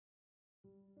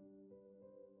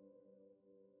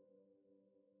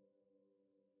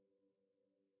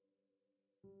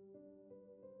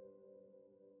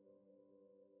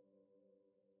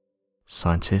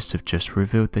Scientists have just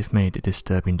revealed they've made a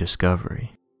disturbing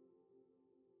discovery.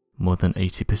 More than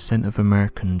 80% of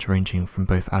Americans, ranging from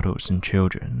both adults and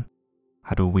children,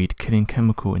 had a weed-killing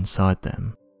chemical inside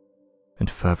them, and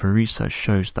further research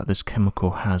shows that this chemical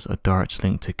has a direct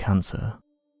link to cancer.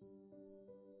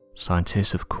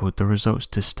 Scientists have called the results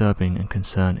disturbing and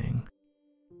concerning.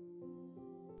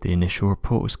 The initial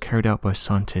report was carried out by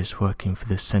scientists working for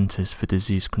the Centers for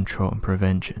Disease Control and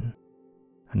Prevention,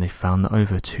 and they found that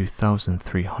over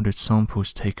 2,300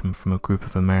 samples taken from a group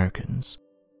of Americans,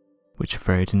 which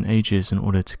varied in ages in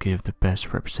order to give the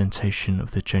best representation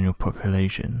of the general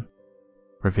population,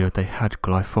 revealed they had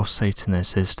glyphosate in their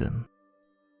system.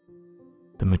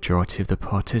 The majority of the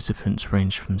participants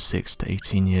ranged from 6 to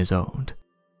 18 years old,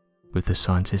 with the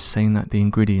scientists saying that the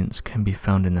ingredients can be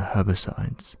found in the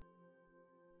herbicides.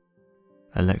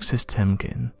 Alexis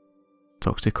Temkin,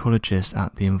 toxicologist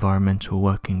at the Environmental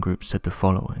Working Group, said the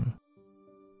following: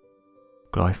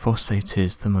 "Glyphosate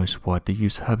is the most widely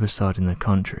used herbicide in the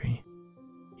country,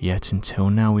 yet until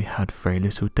now we had very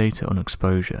little data on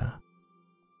exposure.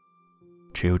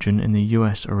 Children in the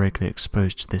US are regularly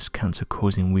exposed to this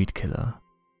cancer-causing weed killer,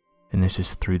 and this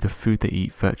is through the food they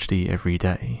eat virtually every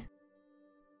day.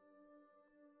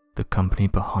 The company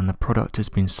behind the product has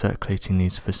been circulating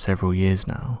these for several years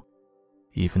now,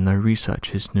 even though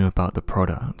researchers knew about the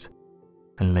product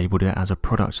and labelled it as a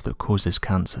product that causes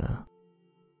cancer.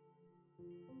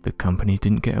 The company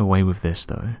didn't get away with this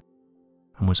though,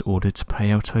 and was ordered to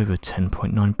pay out over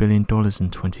 $10.9 billion in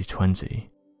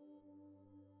 2020.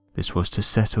 This was to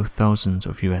settle thousands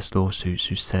of US lawsuits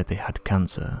who said they had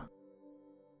cancer.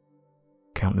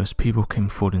 Countless people came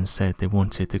forward and said they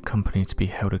wanted the company to be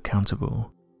held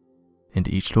accountable, and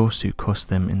each lawsuit cost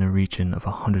them in the region of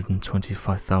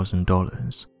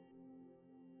 $125,000.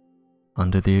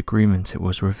 Under the agreement, it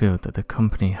was revealed that the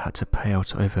company had to pay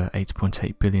out over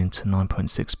 $8.8 billion to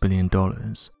 $9.6 billion,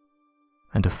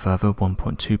 and a further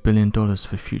 $1.2 billion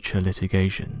for future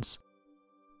litigations.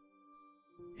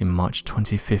 In March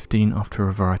 2015, after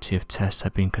a variety of tests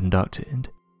had been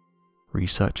conducted,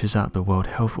 researchers at the World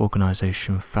Health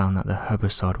Organization found that the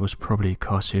herbicide was probably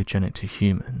carcinogenic to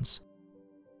humans.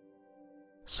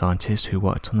 Scientists who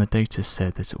worked on the data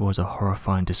said that it was a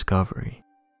horrifying discovery,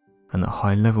 and that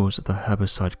high levels of the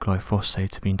herbicide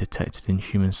glyphosate have been detected in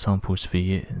human samples for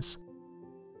years,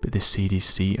 but the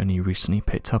CDC only recently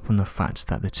picked up on the fact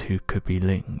that the two could be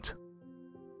linked.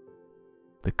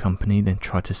 The company then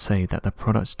tried to say that the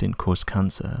products didn't cause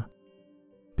cancer,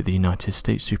 but the United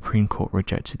States Supreme Court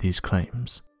rejected these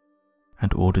claims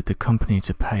and ordered the company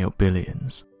to pay out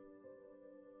billions.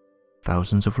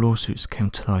 Thousands of lawsuits came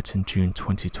to light in June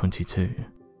 2022.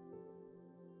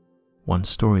 One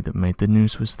story that made the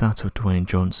news was that of Dwayne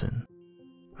Johnson,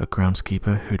 a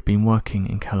groundskeeper who had been working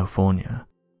in California,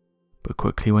 but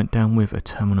quickly went down with a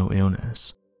terminal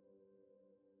illness.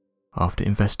 After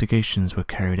investigations were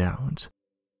carried out,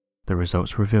 the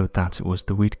results revealed that it was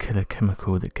the weed killer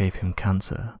chemical that gave him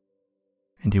cancer,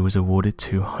 and he was awarded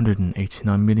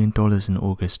 $289 million in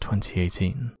August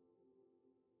 2018.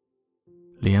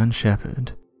 Leanne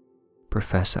Shepard,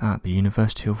 professor at the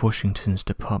University of Washington's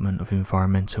Department of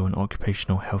Environmental and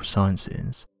Occupational Health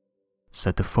Sciences,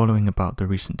 said the following about the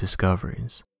recent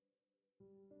discoveries: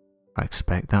 "I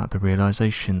expect that the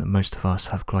realization that most of us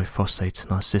have glyphosate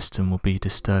in our system will be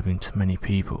disturbing to many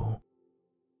people.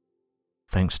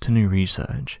 Thanks to new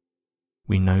research,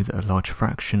 we know that a large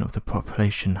fraction of the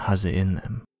population has it in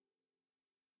them.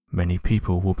 Many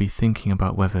people will be thinking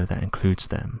about whether that includes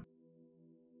them."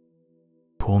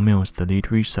 Paul Mills, the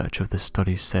lead researcher of the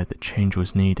study, said that change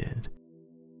was needed,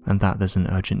 and that there's an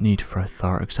urgent need for a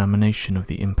thorough examination of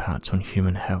the impact on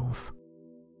human health,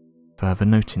 further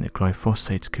noting that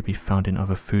glyphosate could be found in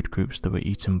other food groups that were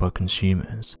eaten by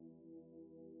consumers.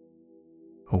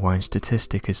 A worrying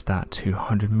statistic is that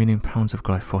 200 million pounds of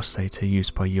glyphosate are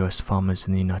used by US farmers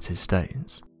in the United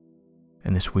States,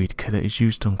 and this weed killer is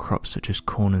used on crops such as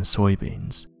corn and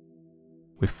soybeans,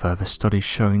 with further studies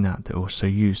showing that they're also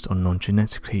used on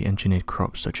non-genetically engineered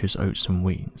crops such as oats and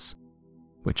wheats,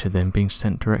 which are then being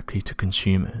sent directly to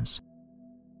consumers.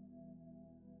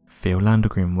 Phil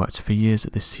Landegrim worked for years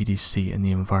at the CDC and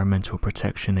the Environmental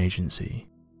Protection Agency,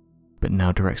 but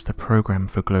now directs the Program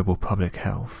for Global Public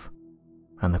Health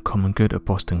and the Common Good at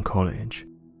Boston College,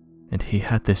 and he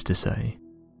had this to say: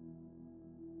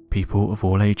 "People of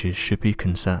all ages should be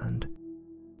concerned,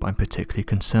 but I'm particularly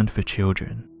concerned for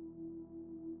children.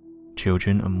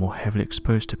 Children are more heavily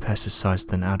exposed to pesticides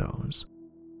than adults,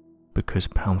 because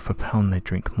pound for pound they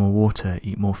drink more water,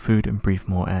 eat more food and breathe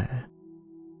more air.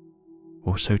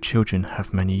 Also, children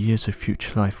have many years of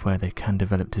future life where they can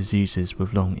develop diseases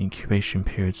with long incubation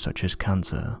periods such as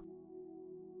cancer.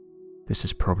 This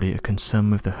is probably a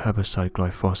concern with the herbicide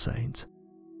glyphosate.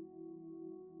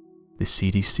 The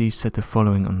CDC said the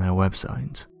following on their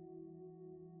website.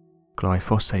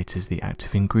 Glyphosate is the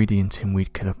active ingredient in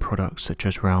weed killer products such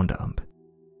as Roundup.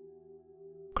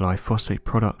 Glyphosate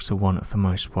products are one of the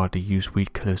most widely used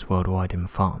weed killers worldwide in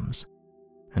farms,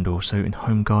 and also in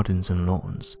home gardens and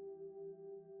lawns.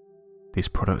 These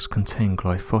products contain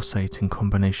glyphosate in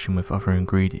combination with other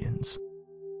ingredients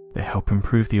that help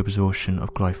improve the absorption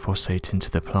of glyphosate into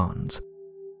the plant.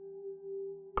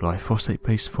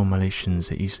 Glyphosate-based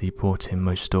formulations are easily bought in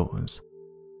most stores.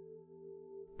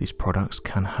 These products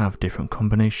can have different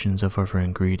combinations of other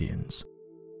ingredients,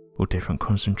 or different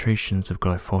concentrations of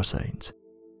glyphosate.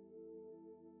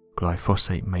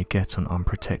 Glyphosate may get on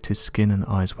unprotected skin and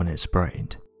eyes when it's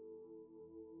sprayed.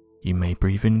 You may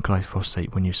breathe in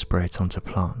glyphosate when you spray it onto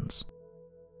plants.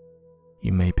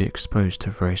 You may be exposed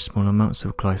to very small amounts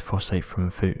of glyphosate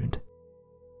from food.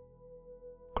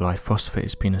 Glyphosate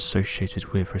has been associated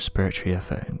with respiratory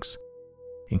effects,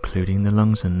 including the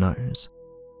lungs and nose,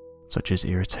 such as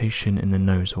irritation in the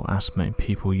nose or asthma in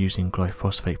people using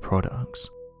glyphosate products.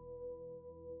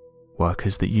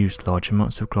 Workers that use large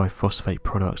amounts of glyphosate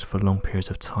products for long periods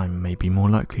of time may be more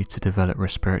likely to develop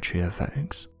respiratory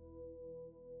effects.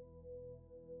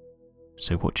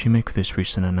 So what do you make of this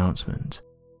recent announcement?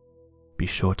 Be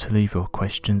sure to leave your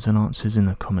questions and answers in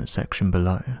the comment section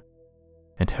below,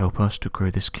 and help us to grow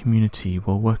this community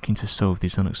while working to solve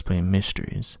these unexplained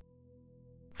mysteries.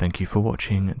 Thank you for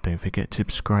watching, and don't forget to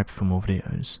subscribe for more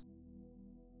videos.